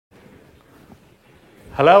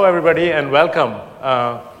Hello, everybody, and welcome.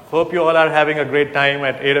 Hope you all are having a great time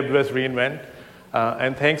at AWS re:Invent,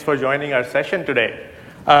 and thanks for joining our session today.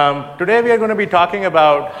 Today, we are going to be talking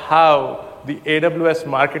about how the AWS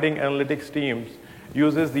marketing analytics teams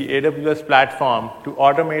uses the AWS platform to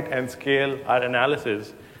automate and scale our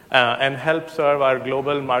analysis and help serve our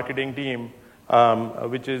global marketing team,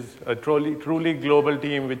 which is a truly global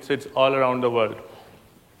team which sits all around the world.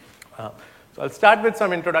 So I'll start with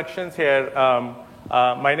some introductions here.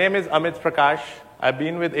 My name is Amit Prakash. I've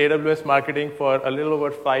been with AWS Marketing for a little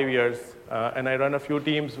over 5 years, and I run a few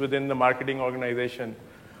teams within the marketing organization.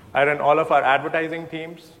 I run all of our advertising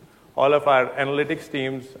teams, all of our analytics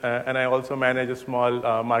teams, and I also manage a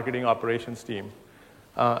small marketing operations team.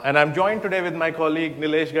 And I'm joined today with my colleague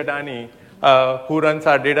Nilesh Gatani, who runs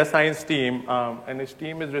our data science team, and his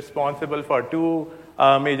team is responsible for two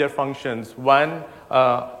major functions. One,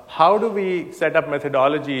 how do we set up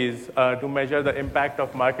methodologies to measure the impact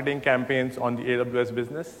of marketing campaigns on the AWS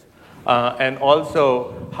business? And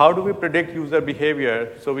also, how do we predict user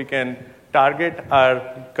behavior so we can target our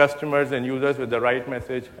customers and users with the right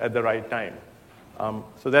message at the right time?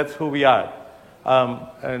 So that's who we are.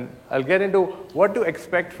 And I'll get into what to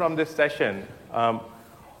expect from this session.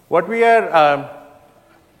 What we'll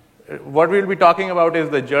be talking about is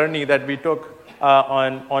the journey that we took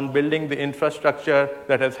on building the infrastructure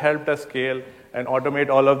that has helped us scale and automate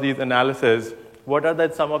all of these analyses. What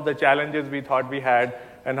are some of the challenges we thought we had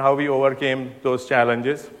and how we overcame those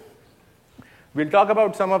challenges? We'll talk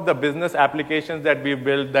about some of the business applications that we've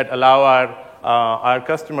built that allow our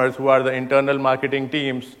customers, who are the internal marketing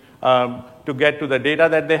teams, to get to the data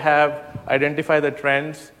that they have, identify the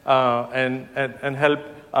trends, and help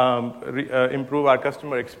improve our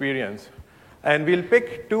customer experience. And we'll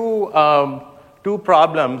pick two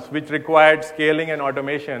problems which required scaling and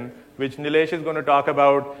automation, which Nilesh is going to talk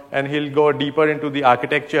about, and he'll go deeper into the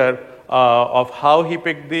architecture of how they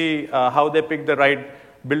picked the right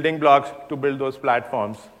building blocks to build those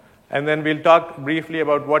platforms. And then we'll talk briefly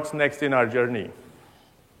about what's next in our journey.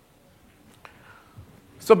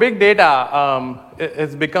 So big data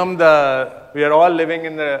has become we are all living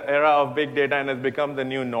in the era of big data and has become the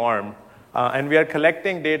new norm. And we are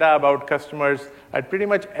collecting data about customers at pretty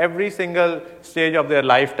much every single stage of their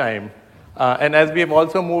lifetime. And as we have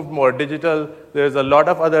also moved more digital, there's a lot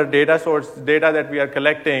of other data that we are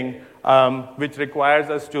collecting, which requires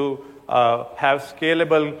us to have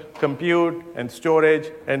scalable compute and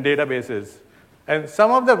storage and databases. And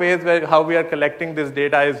some of the ways how we are collecting this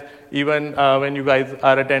data is even when you guys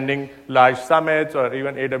are attending large summits or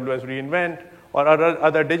even AWS re:Invent or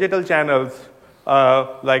other digital channels,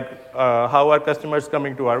 like how are customers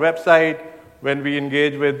coming to our website, when we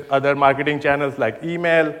engage with other marketing channels like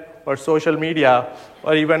email or social media,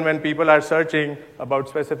 or even when people are searching about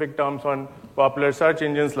specific terms on popular search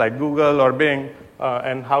engines like Google or Bing,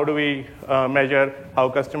 and how do we measure how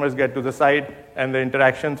customers get to the site and the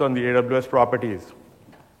interactions on the AWS properties.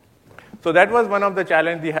 So that was one of the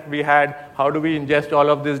challenges we had. How do we ingest all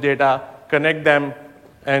of this data, connect them,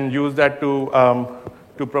 and use that to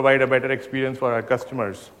provide a better experience for our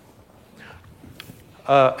customers?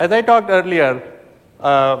 As I talked earlier,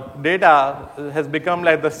 data has become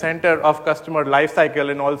like the center of customer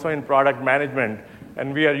lifecycle and also in product management.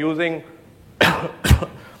 And we are using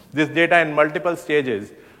this data in multiple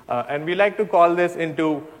stages. And we like to call this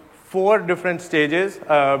into 4 different stages,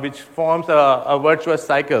 which forms a virtuous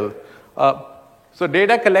cycle. So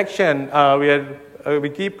data collection, we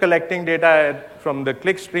keep collecting data from the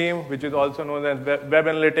clickstream, which is also known as web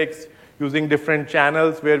analytics, using different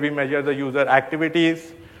channels where we measure the user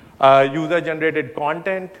activities, user-generated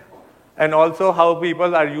content, and also how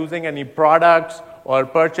people are using any products or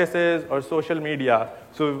purchases or social media.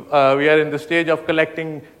 So we are in the stage of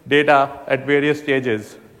collecting data at various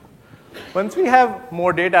stages. Once we have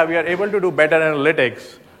more data, we are able to do better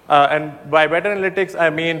analytics. And by better analytics, I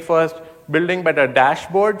mean first building better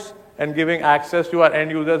dashboards and giving access to our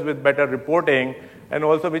end users with better reporting, and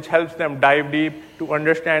also which helps them dive deep to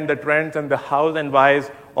understand the trends and the hows and whys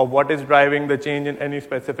of what is driving the change in any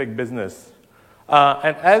specific business.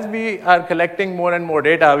 And as we are collecting more and more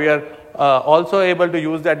data, we are also able to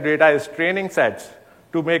use that data as training sets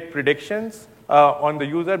to make predictions on the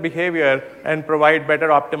user behavior and provide better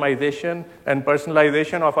optimization and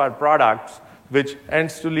personalization of our products, which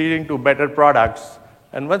ends to leading to better products.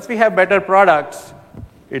 And once we have better products,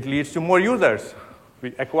 it leads to more users.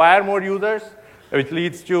 We acquire more users, which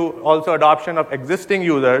leads to also adoption of existing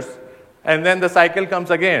users. And then the cycle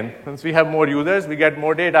comes again. Once we have more users, we get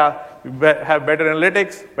more data, we have better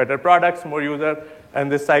analytics, better products, more users, and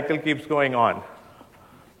this cycle keeps going on.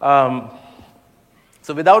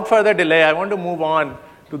 So without further delay, I want to move on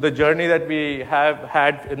to the journey that we have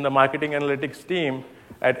had in the marketing analytics team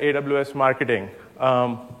at AWS Marketing.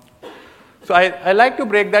 So I like to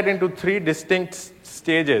break that into 3 distinct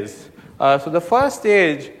stages. So the first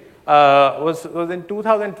stage was in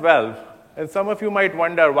 2012. And some of you might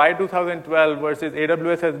wonder why 2012 versus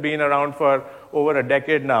AWS has been around for over a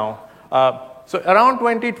decade now. So around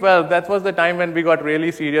 2012, that was the time when we got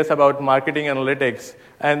really serious about marketing analytics.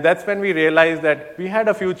 And that's when we realized that we had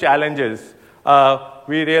a few challenges.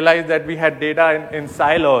 We realized that we had data in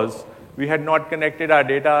silos. We had not connected our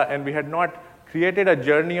data, and we had not created a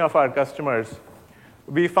journey of our customers.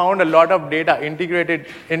 We found a lot of data integrity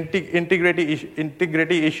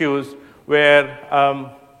issues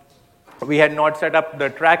where we had not set up the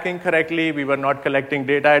tracking correctly. We were not collecting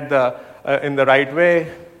data in the right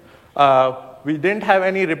way. We didn't have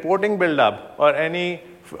any reporting buildup or any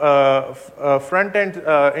front-end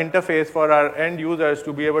interface for our end users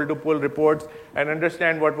to be able to pull reports and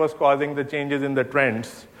understand what was causing the changes in the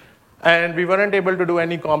trends. And we weren't able to do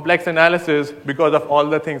any complex analysis because of all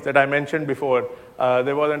the things that I mentioned before.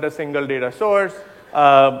 There wasn't a single data source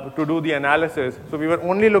to do the analysis. So we were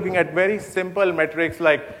only looking at very simple metrics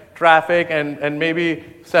like traffic and maybe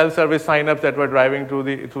self-service signups that were driving through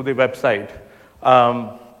the website.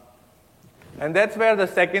 And that's where the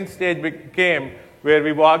second stage came, where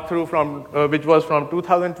we walked through which was from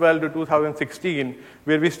 2012 to 2016,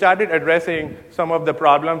 where we started addressing some of the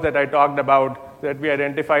problems that I talked about that we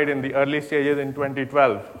identified in the early stages in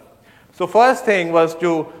 2012. So first thing was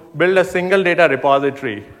to build a single data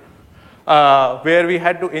repository where we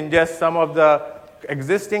had to ingest some of the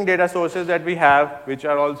existing data sources that we have, which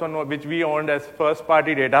we owned as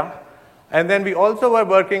first-party data. And then we also were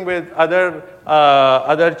working with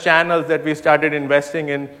other channels that we started investing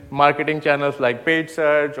in, marketing channels like paid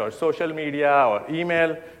search or social media or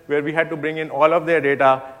email, where we had to bring in all of their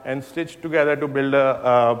data and stitch together to build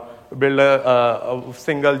a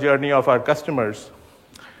single journey of our customers.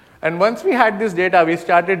 And once we had this data, we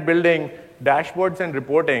started building dashboards and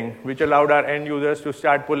reporting, which allowed our end users to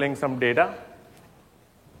start pulling some data.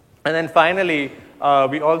 And then finally,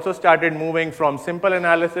 we also started moving from simple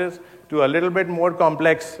analysis to a little bit more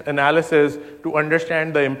complex analysis to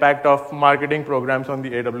understand the impact of marketing programs on the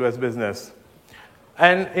AWS business.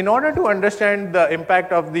 And in order to understand the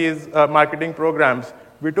impact of these marketing programs,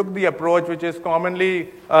 we took the approach which is commonly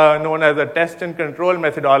known as a test and control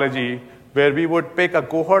methodology, where we would pick a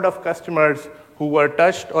cohort of customers who were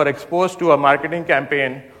touched or exposed to a marketing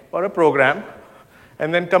campaign or a program,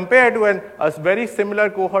 and then compare to a very similar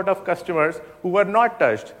cohort of customers who were not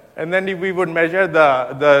touched. And then we would measure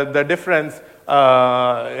the difference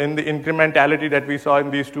in the incrementality that we saw in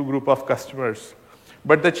these two groups of customers.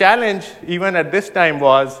 But the challenge, even at this time,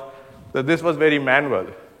 was that this was very manual.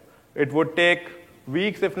 It would take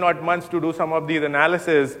weeks, if not months, to do some of these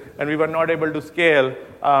analyses, and we were not able to scale.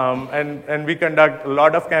 And we conduct a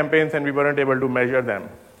lot of campaigns, and we weren't able to measure them.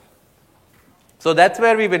 So that's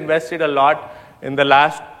where we've invested a lot in the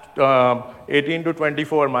last 18 to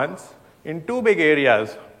 24 months in 2 big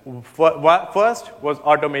areas. First was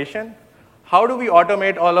automation. How do we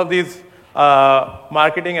automate all of these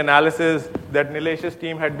marketing analysis that Nilesh's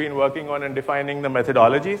team had been working on and defining the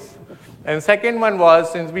methodologies? And second one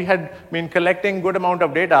was, since we had been collecting good amount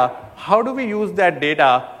of data, how do we use that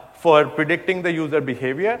data for predicting the user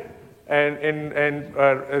behavior and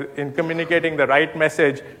in communicating the right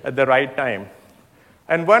message at the right time?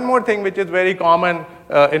 And one more thing which is very common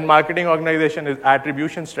in marketing organization is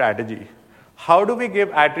attribution strategy. How do we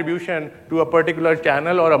give attribution to a particular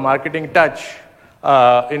channel or a marketing touch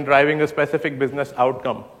in driving a specific business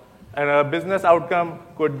outcome? And a business outcome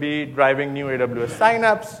could be driving new AWS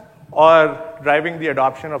signups or driving the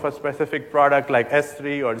adoption of a specific product like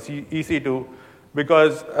S3 or EC2,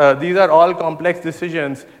 because these are all complex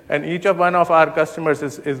decisions, and each of one of our customers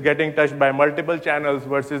is getting touched by multiple channels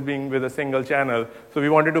versus being with a single channel. So we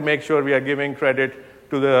wanted to make sure we are giving credit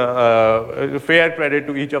to the fair credit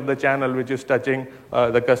to each of the channel which is touching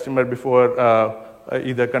the customer before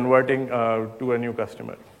either converting to a new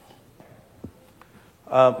customer.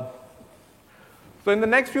 So in the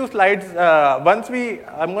next few slides, I'm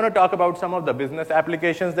going to talk about some of the business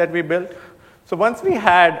applications that we built. So once we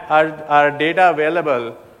had our data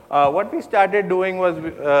available, what we started doing was,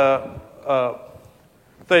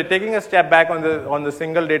 taking a step back on the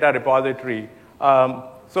single data repository.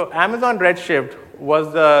 So Amazon Redshift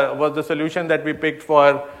was the solution that we picked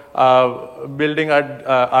for building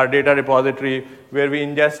our data repository, where we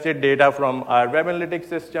ingested data from our web analytics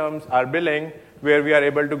systems, our billing, where we are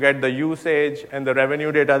able to get the usage and the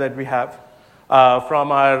revenue data that we have,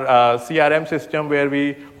 from our CRM system, where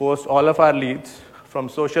we host all of our leads, from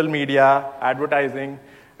social media, advertising,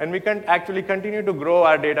 and we can actually continue to grow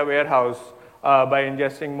our data warehouse by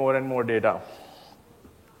ingesting more and more data.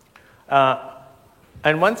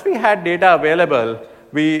 And once we had data available,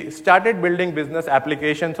 we started building business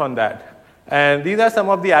applications on that. And these are some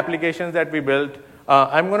of the applications that we built.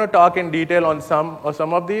 I'm going to talk in detail on some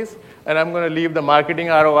of these, and I'm going to leave the marketing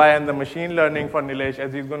ROI and the machine learning for Nilesh,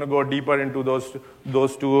 as he's going to go deeper into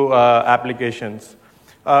those two applications.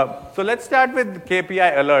 So let's start with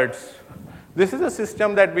KPI alerts. This is a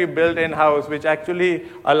system that we built in-house, which actually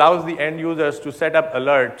allows the end users to set up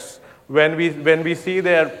alerts when we see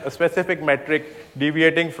their specific metric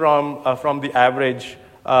deviating from the average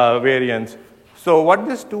variance. So what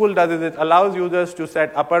this tool does is it allows users to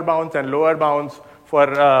set upper bounds and lower bounds for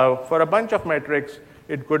a bunch of metrics.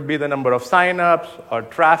 It could be the number of signups or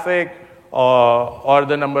traffic or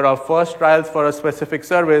the number of first trials for a specific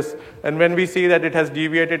service. And when we see that it has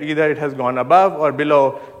deviated, either it has gone above or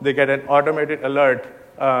below, they get an automated alert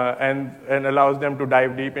and allows them to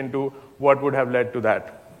dive deep into what would have led to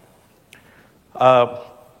that.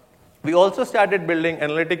 We also started building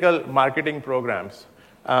analytical marketing programs.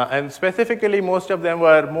 And specifically, most of them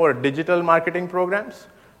were more digital marketing programs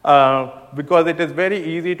because it is very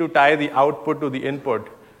easy to tie the output to the input.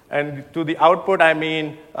 And to the output, I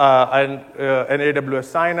mean an AWS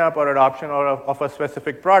sign-up or adoption of a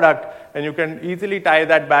specific product. And you can easily tie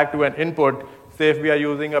that back to an input. Say if we are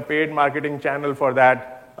using a paid marketing channel for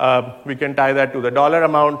that, we can tie that to the dollar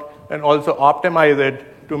amount and also optimize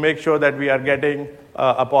it to make sure that we are getting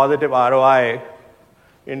a positive ROI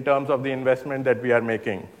in terms of the investment that we are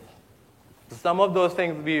making. Some of those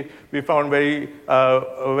things we found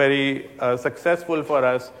very successful for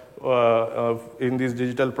us in these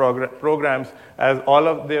digital programs, as all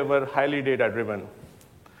of them were highly data-driven.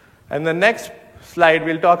 And the next slide,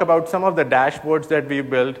 we'll talk about some of the dashboards that we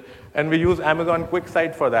built, and we use Amazon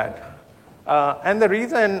QuickSight for that. And the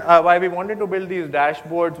reason why we wanted to build these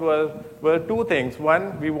dashboards were two things.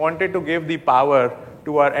 One, we wanted to give the power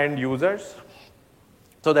to our end users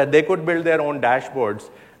so that they could build their own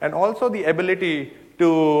dashboards, and also the ability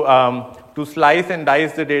to slice and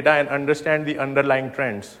dice the data and understand the underlying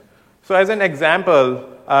trends. So as an example,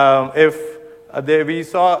 if we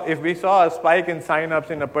saw a spike in signups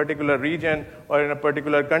in a particular region or in a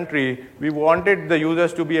particular country, we wanted the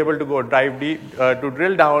users to be able to go dive deep, to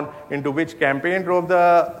drill down into which campaign drove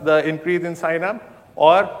the increase in signup,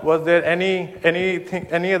 or was there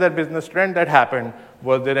any other business trend that happened?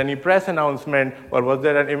 Was there any press announcement, or was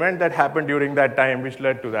there an event that happened during that time which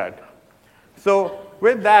led to that? So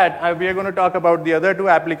with that, we are going to talk about the other two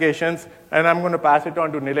applications, and I'm going to pass it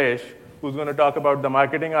on to Nilesh, who's going to talk about the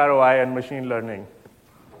marketing ROI and machine learning.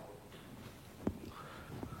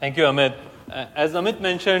 Thank you, Amit. As Amit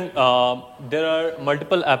mentioned, there are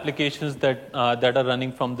multiple applications that are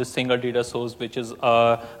running from this single data source, which is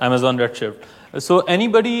Amazon Redshift. So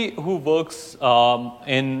anybody who works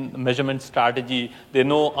in measurement strategy, they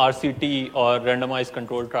know RCT or randomized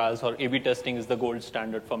controlled trials or A/B testing is the gold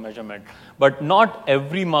standard for measurement. But not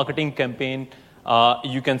every marketing campaign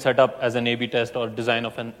you can set up as an A/B test or design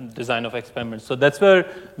of experiments. So that's where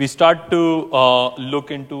we start to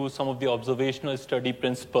look into some of the observational study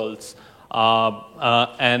principles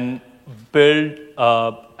and build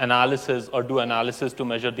analysis or do analysis to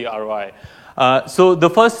measure the ROI. So the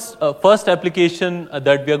first application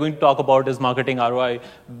that we are going to talk about is marketing ROI,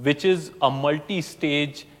 which is a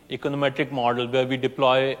multi-stage econometric model where we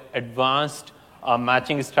deploy advanced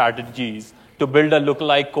matching strategies to build a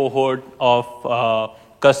lookalike cohort of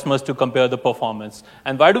customers to compare the performance.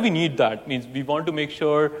 And why do we need that? Means we want to make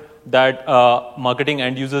sure that marketing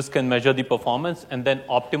end users can measure the performance and then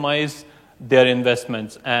optimize their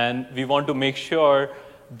investments. And we want to make sure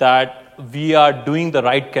that we are doing the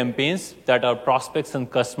right campaigns that our prospects and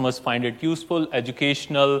customers find it useful,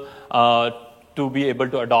 educational, to be able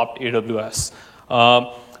to adopt AWS.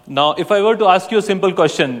 Now, if I were to ask you a simple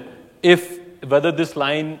question, whether this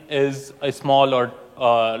line is a small or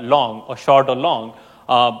long, or short or long,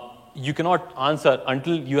 you cannot answer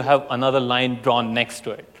until you have another line drawn next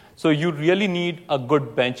to it. So you really need a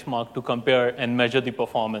good benchmark to compare and measure the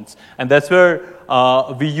performance. And that's where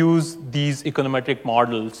we use these econometric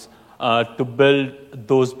models to build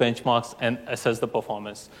those benchmarks and assess the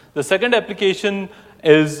performance. The second application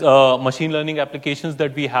is machine learning applications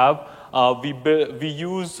that we have. We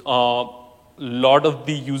use a lot of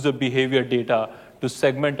the user behavior data to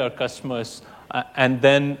segment our customers and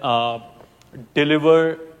then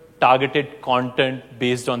deliver targeted content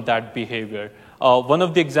based on that behavior. One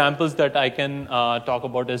of the examples that I can talk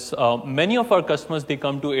about is many of our customers, they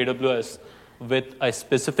come to AWS with a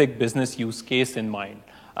specific business use case in mind.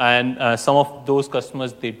 And some of those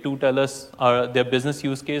customers, they do tell us their business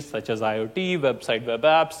use case, such as IoT, website, web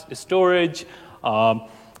apps, storage,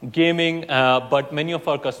 gaming, but many of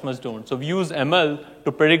our customers don't. So we use ML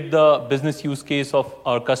to predict the business use case of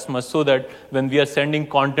our customers so that when we are sending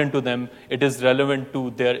content to them, it is relevant to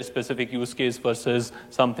their specific use case versus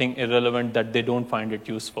something irrelevant that they don't find it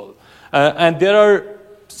useful. And there are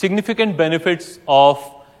significant benefits of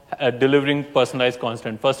delivering personalized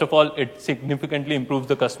content. First of all, it significantly improves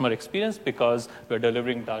the customer experience because we're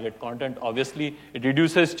delivering target content. Obviously, it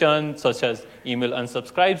reduces churn, such as email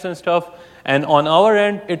unsubscribes and stuff. And on our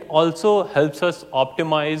end, it also helps us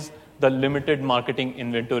optimize the limited marketing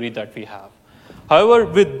inventory that we have. However,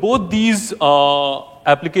 with both these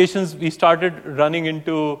applications, we started running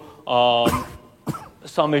into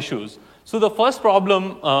some issues. So the first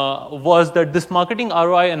problem was that this marketing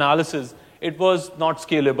ROI analysis, it was not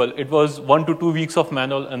scalable. It was 1 to 2 weeks of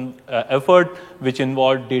manual effort, which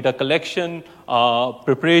involved data collection,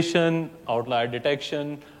 preparation, outlier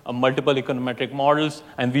detection, multiple econometric models,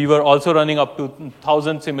 and we were also running up to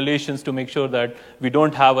 1,000 simulations to make sure that we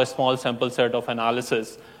don't have a small sample set of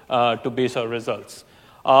analysis to base our results.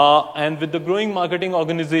 And with the growing marketing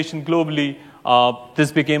organization globally,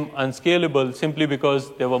 this became unscalable simply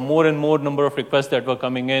because there were more and more number of requests that were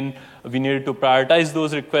coming in. We needed to prioritize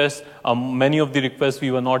those requests. Many of the requests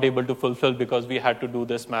we were not able to fulfill because we had to do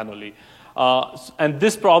this manually. And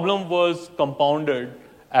this problem was compounded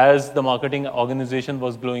as the marketing organization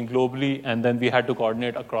was growing globally, and then we had to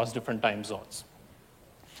coordinate across different time zones.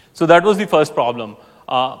 So that was the first problem.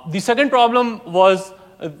 The second problem was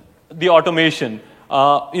the automation.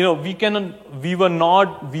 We were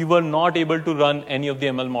not able to run any of the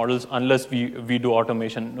ML models unless we do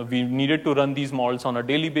automation. We needed to run these models on a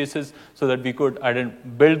daily basis so that we could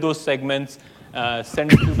build those segments,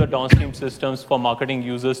 send it to the downstream systems for marketing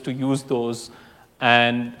users to use those,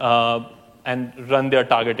 and run their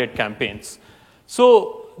targeted campaigns.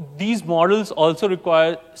 So these models also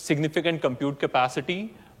require significant compute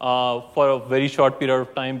capacity for a very short period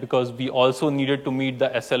of time because we also needed to meet the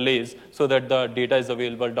SLAs so that the data is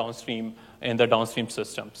available downstream in the downstream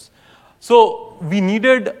systems. So we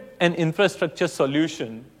needed an infrastructure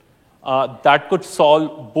solution that could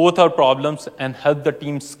solve both our problems and help the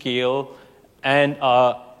team scale and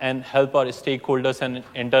help our stakeholders and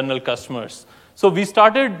internal customers. So we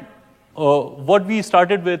started, what we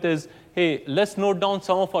started with is, hey, let's note down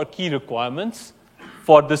some of our key requirements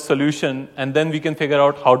for this solution, and then we can figure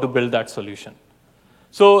out how to build that solution.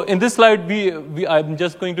 So in this slide, I'm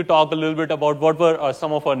just going to talk a little bit about what were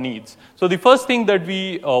some of our needs. So the first thing that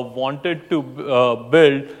we wanted to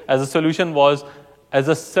build as a solution was as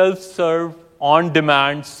a self-serve,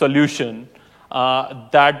 on-demand solution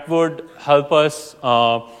that would help us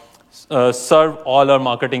serve all our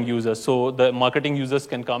marketing users. So the marketing users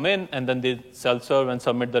can come in, and then they self-serve and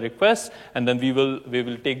submit the request, and then we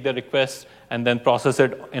will take the request and then process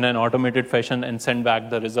it in an automated fashion and send back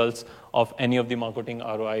the results of any of the marketing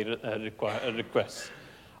ROI requests.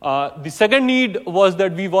 The second need was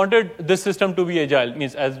that we wanted this system to be agile.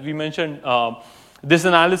 Means, as we mentioned, this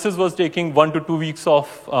analysis was taking 1 to 2 weeks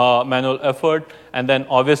of manual effort, and then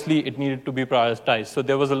obviously it needed to be prioritized. So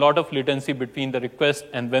there was a lot of latency between the request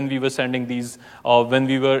and when we were sending these, when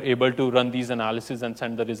we were able to run these analyses and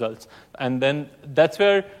send the results. And then that's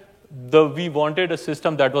where we wanted a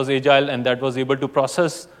system that was agile and that was able to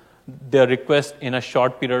process their request in a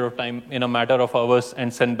short period of time, in a matter of hours,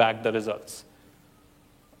 and send back the results.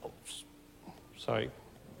 Oops. Sorry.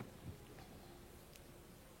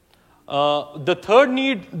 The third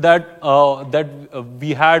need that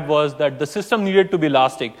we had was that the system needed to be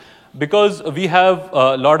elastic. Because we have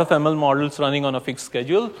a lot of ML models running on a fixed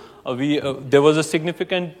schedule, there was a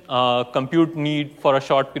significant compute need for a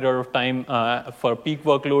short period of time for peak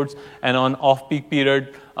workloads, and on off-peak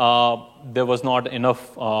period, there was not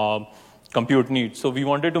enough compute need. So we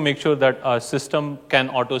wanted to make sure that our system can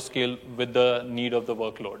auto-scale with the need of the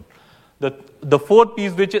workload. The fourth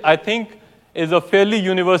piece, which I think is a fairly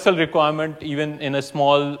universal requirement even in a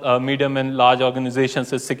small, medium, and large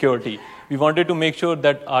organizations, is security. We wanted to make sure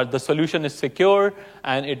that the solution is secure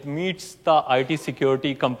and it meets the IT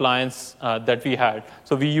security compliance that we had.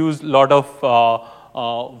 So we used a lot of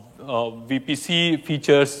VPC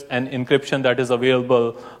features and encryption that is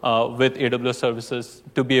available with AWS services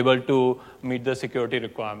to be able to meet the security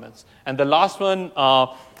requirements. And the last one,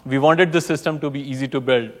 we wanted the system to be easy to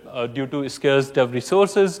build. Due to scarce dev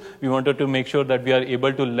resources, we wanted to make sure that we are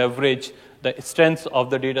able to leverage the strengths of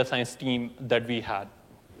the data science team that we had.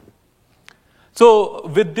 So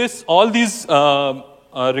with all these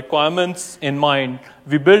requirements in mind,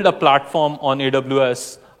 we built a platform on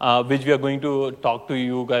AWS which we are going to talk to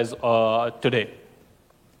you guys today.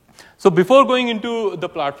 So before going into the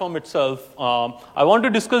platform itself, I want to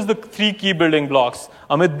discuss the 3 key building blocks.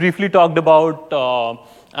 Amit briefly talked about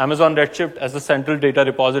Amazon Redshift as a central data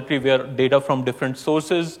repository where data from different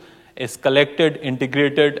sources is collected,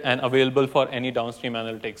 integrated, and available for any downstream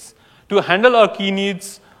analytics. To handle our key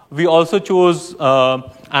needs, we also chose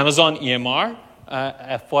Amazon EMR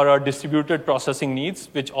for our distributed processing needs,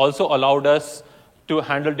 which also allowed us to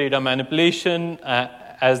handle data manipulation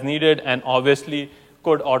as needed and obviously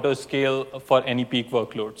could auto-scale for any peak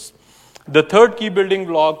workloads. The third key building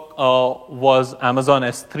block was Amazon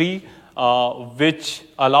S3, which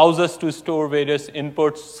allows us to store various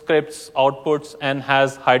inputs, scripts, outputs, and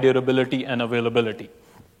has high durability and availability.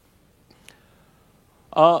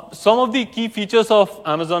 Some of the key features of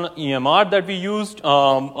Amazon EMR that we used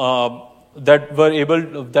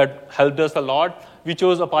that helped us a lot, we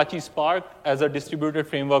chose Apache Spark as a distributed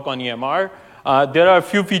framework on EMR. There are a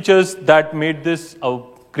few features that made this a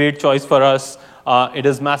great choice for us. It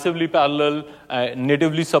is massively parallel,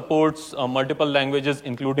 natively supports multiple languages,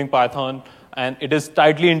 including Python, and it is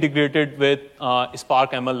tightly integrated with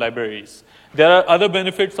Spark ML libraries. There are other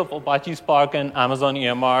benefits of Apache Spark and Amazon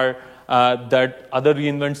EMR that other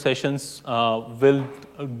reInvent sessions will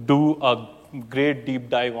do a great deep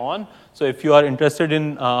dive on. So if you are interested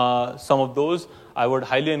in some of those, I would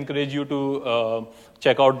highly encourage you to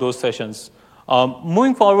check out those sessions.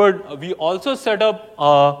 Moving forward, we also set up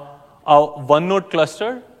a OneNote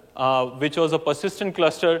cluster, which was a persistent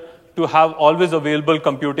cluster to have always available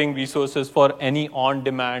computing resources for any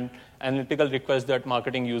on-demand analytical requests that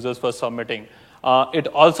marketing users were submitting. It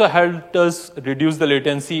also helped us reduce the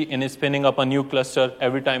latency in spinning up a new cluster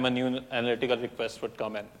every time a new analytical request would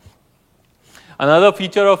come in. Another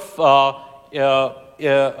feature of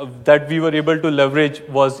that we were able to leverage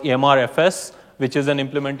was EMRFS, which is an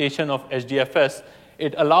implementation of HDFS.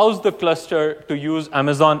 It allows the cluster to use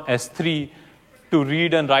Amazon S3 to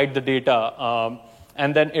read and write the data.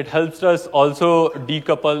 And then it helps us also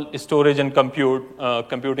decouple storage and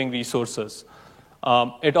computing resources.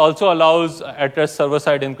 It also allows at-rest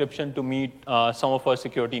server-side encryption to meet some of our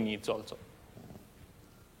security needs also.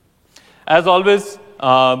 As always,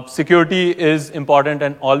 security is important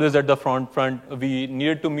and always at the front. We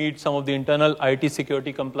needed to meet some of the internal IT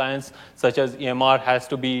security compliance, such as EMR has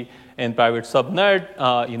to be in private subnet,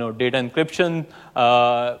 data encryption,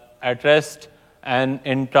 at rest, and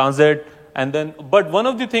in transit. And then, but one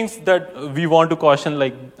of the things that we want to caution,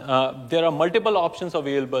 there are multiple options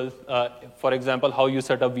available. For example, how you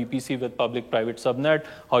set up VPC with public-private subnet,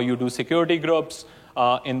 how you do security groups,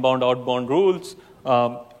 inbound, outbound rules,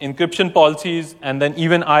 encryption policies, and then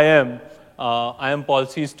even IAM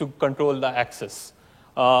policies to control the access.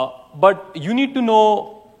 But you need to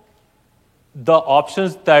know the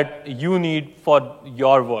options that you need for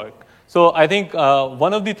your work. So I think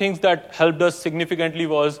one of the things that helped us significantly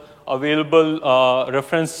was available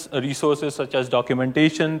reference resources such as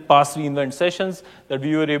documentation, past reInvent sessions that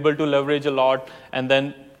we were able to leverage a lot, and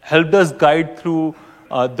then helped us guide through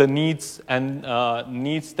the needs and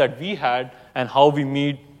needs that we had and how we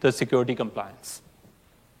meet the security compliance.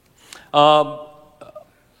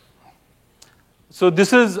 So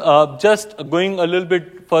this is just going a little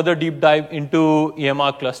bit further deep dive into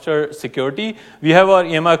EMR cluster security. We have our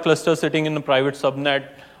EMR cluster sitting in a private subnet,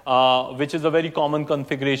 which is a very common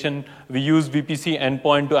configuration. We use VPC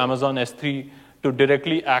endpoint to Amazon S3 to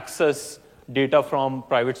directly access data from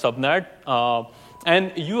private subnet.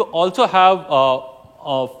 And you also have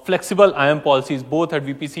flexible IAM policies, both at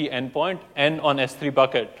VPC endpoint and on S3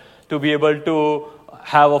 bucket, to be able to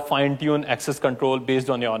have a fine-tuned access control based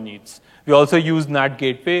on your needs. We also use NAT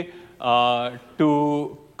gateway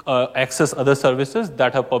to access other services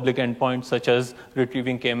that have public endpoints, such as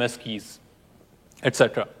retrieving KMS keys,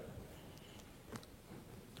 etc.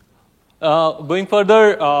 Going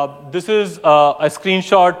further, this is a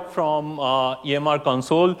screenshot from EMR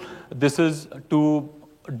console. This is to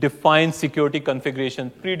define security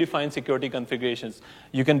configuration, predefined security configurations.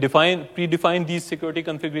 You can predefine these security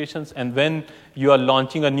configurations, and when you are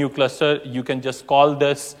launching a new cluster, you can just call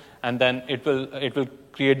this, and then it will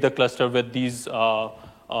create the cluster with these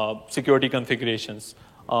security configurations.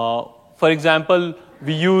 For example,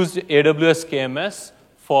 we used AWS KMS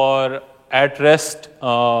for at-rest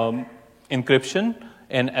encryption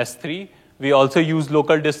in S3. We also use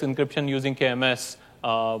local disk encryption using KMS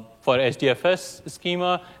for HDFS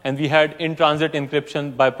schema, and we had in-transit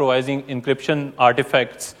encryption by providing encryption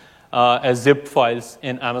artifacts as zipped files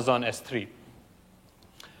in Amazon S3.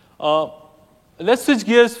 Let's switch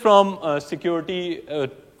gears from security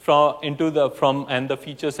and the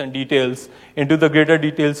features and details into the greater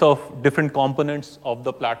details of different components of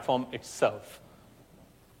the platform itself.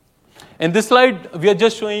 In this slide, we are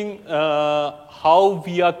just showing how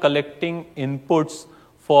we are collecting inputs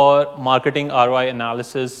for marketing ROI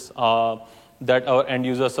analysis that our end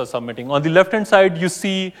users are submitting. On the left-hand side, you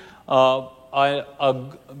see a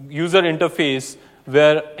user interface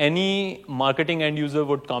where any marketing end user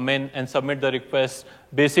would come in and submit the request,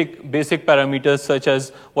 basic parameters such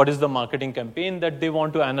as what is the marketing campaign that they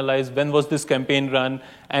want to analyze, when was this campaign run,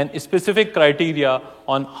 and specific criteria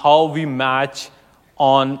on how we match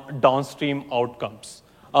on downstream outcomes.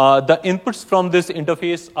 The inputs from this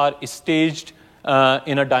interface are staged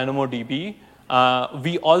in a DynamoDB.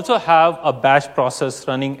 We also have a batch process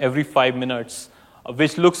running every 5 minutes,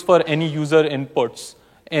 which looks for any user inputs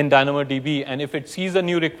in DynamoDB, and if it sees a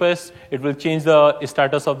new request, it will change the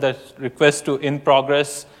status of that request to in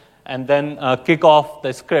progress, and then kick off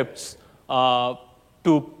the scripts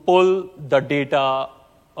to pull the data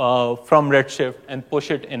from Redshift and push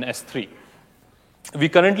it in S3. We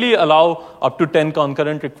currently allow up to 10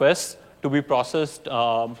 concurrent requests to be processed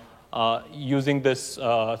using this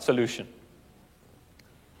solution.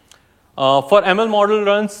 For ML model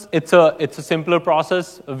runs, it's a simpler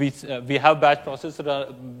process. We have batch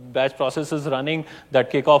processes running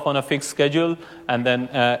that kick off on a fixed schedule, and then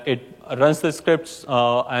it runs the scripts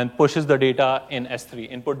and pushes the data in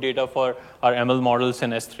S3, input data for our ML models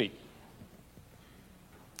in S3.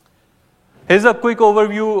 Here's a quick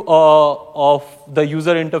overview of the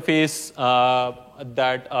user interface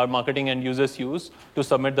that our marketing end users use to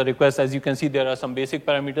submit the request. As you can see, there are some basic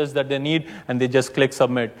parameters that they need, and they just click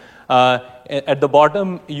submit. At the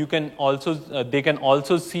bottom, they can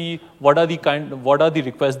also see what are the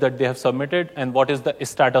requests that they have submitted and what is the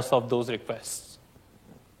status of those requests.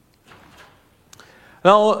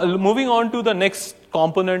 Now, moving on to the next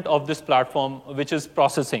component of this platform, which is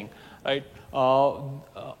processing, right?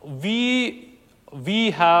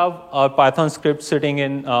 We have our Python script sitting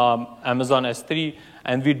in Amazon S3,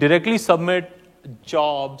 and we directly submit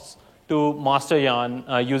jobs to master yarn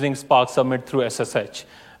using Spark Submit through SSH.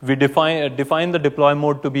 We define the deploy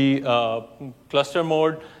mode to be cluster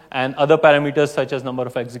mode, and other parameters such as number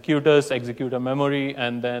of executors, executor memory,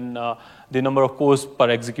 and then the number of cores per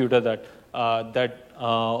executor that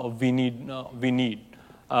we need.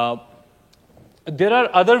 There are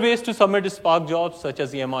other ways to submit Spark jobs, such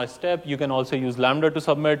as EMR step. You can also use Lambda to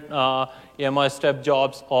submit EMR step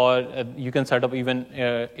jobs, or you can set up even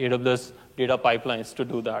AWS data pipelines to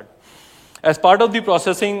do that. As part of the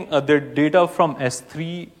processing, the data from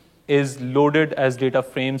S3 is loaded as data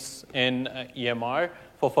frames in EMR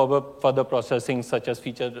for further processing, such as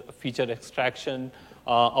feature extraction,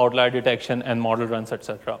 outlier detection, and model runs,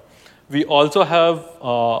 etc. We also have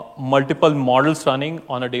multiple models running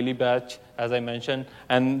on a daily batch, as I mentioned,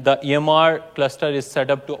 and the EMR cluster is set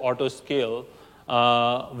up to auto scale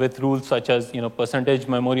with rules such as percentage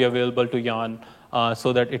memory available to Yarn,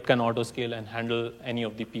 so that it can auto scale and handle any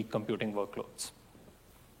of the peak computing workloads.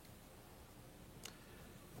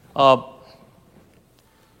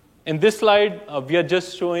 In this slide, we are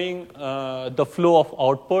just showing the flow of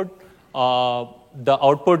output. The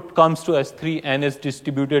output comes to S3 and is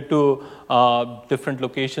distributed to different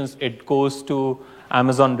locations. It goes to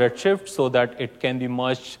Amazon Redshift so that it can be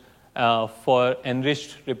merged for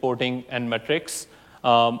enriched reporting and metrics.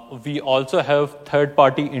 We also have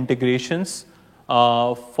third-party integrations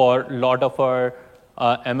for a lot of our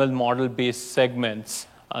ML model-based segments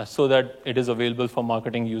so that it is available for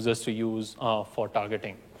marketing users to use for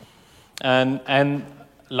targeting. And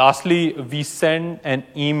lastly, we send an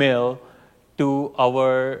email to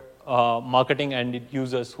our marketing end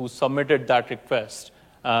users who submitted that request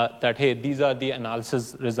that, hey, these are the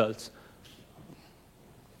analysis results.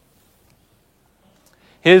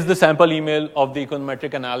 Here's the sample email of the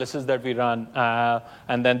econometric analysis that we run,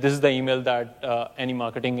 and then this is the email that any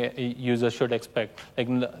marketing user should expect. Like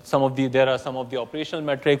there are some of the operational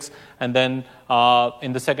metrics, and then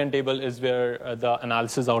in the second table is where the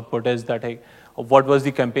analysis output is that, hey, what was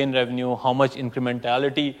the campaign revenue, how much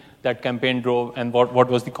incrementality that campaign drove, and what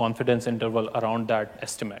was the confidence interval around that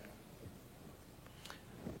estimate.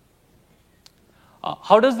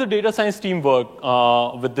 How does the data science team work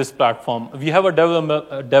with this platform? We have a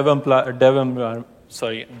dev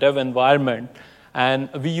environment, and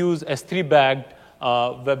we use S3-backed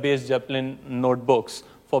web-based Zeppelin notebooks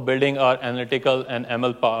for building our analytical and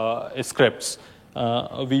ML scripts.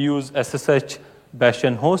 We use SSH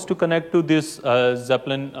Bastion host to connect to these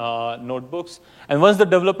Zeppelin notebooks. And once the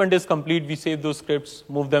development is complete, we save those scripts,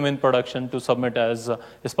 move them in production to submit as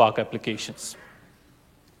Spark applications.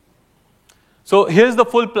 So here's the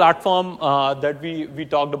full platform that we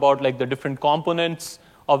talked about, like the different components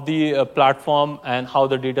of the platform and how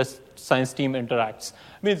the data science team interacts.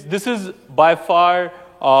 Means this is by far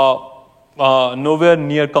nowhere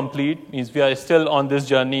near complete. Means we are still on this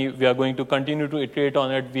journey. We are going to continue to iterate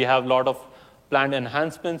on it. We have a lot of planned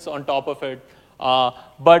enhancements on top of it.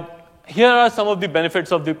 But here are some of the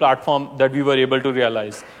benefits of the platform that we were able to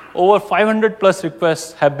realize. Over 500 plus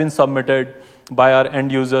requests have been submitted by our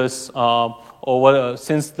end users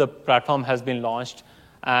since the platform has been launched.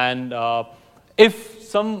 And if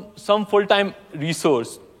some full-time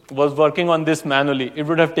resource was working on this manually, it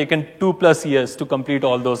would have taken 2+ years to complete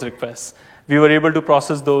all those requests. We were able to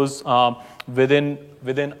process those within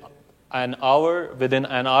an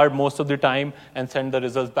hour most of the time, and send the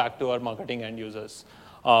results back to our marketing end users.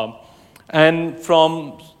 And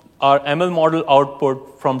from our ML model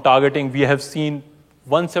output from targeting, we have seen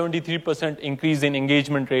 173% increase in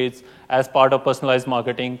engagement rates as part of personalized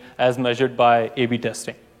marketing as measured by A/B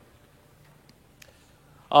testing.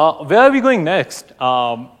 Where are we going next?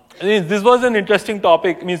 This was an interesting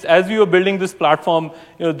topic. Means as we were building this platform,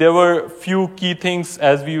 there were few key things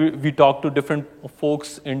as we talked to different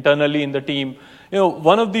folks internally in the team.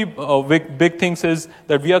 One of the big things is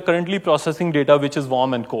that we are currently processing data which is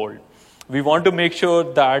warm and cold. We want to make sure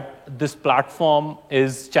that this platform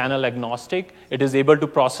is channel agnostic. It is able to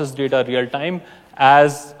process data real time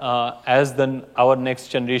as our next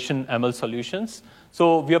generation ML solutions.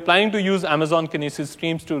 So we are planning to use Amazon Kinesis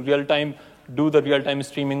Streams to do the real-time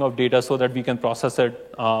streaming of data so that we can process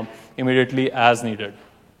it immediately as needed.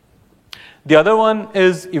 The other one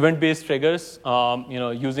is event-based triggers,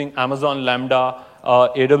 using Amazon Lambda,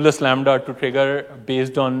 AWS Lambda to trigger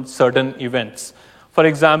based on certain events. For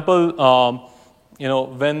example,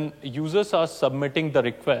 when users are submitting the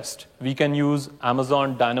request, we can use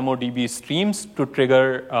Amazon DynamoDB streams to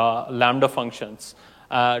trigger Lambda functions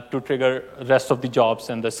to trigger rest of the jobs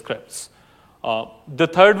and the scripts. The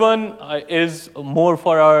third one is more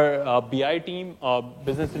for our BI team,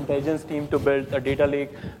 business intelligence team, to build a data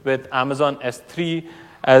lake with Amazon S3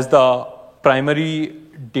 as the primary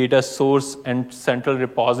data source and central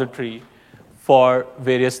repository for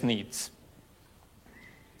various needs.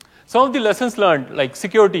 Some of the lessons learned, like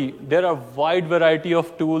security, there are a wide variety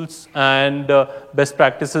of tools and best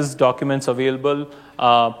practices documents available.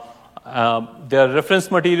 There are reference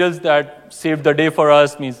materials that saved the day for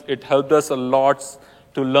us. Means it helped us a lot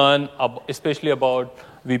to learn, especially about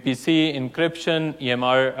VPC, encryption,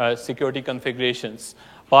 EMR security configurations.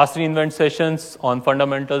 Past reInvent sessions on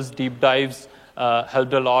fundamentals, deep dives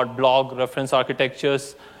helped a lot. Blog, reference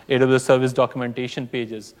architectures, AWS service documentation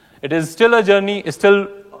pages. It is still a journey. It's still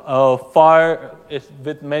far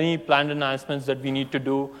with many planned enhancements that we need to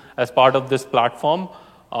do as part of this platform.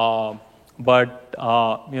 But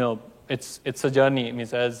it's a journey. It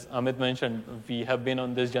means, as Amit mentioned, we have been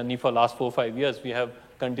on this journey for the last 4 or 5 years. We have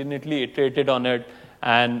continually iterated on it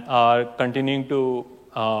and are continuing to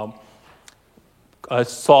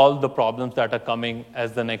solve the problems that are coming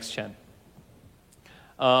as the next gen.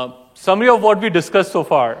 Summary of what we discussed so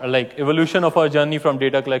far, like evolution of our journey from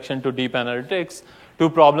data collection to deep analytics, 2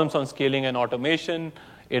 problems on scaling and automation,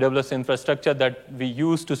 AWS infrastructure that we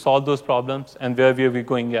use to solve those problems, and where we are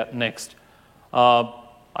going next.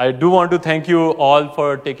 I do want to thank you all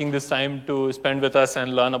for taking this time to spend with us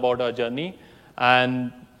and learn about our journey,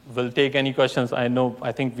 and we'll take any questions.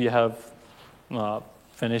 I think we have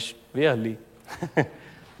finished way early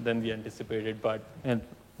than we anticipated, but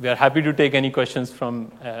we are happy to take any questions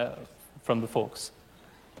from the folks.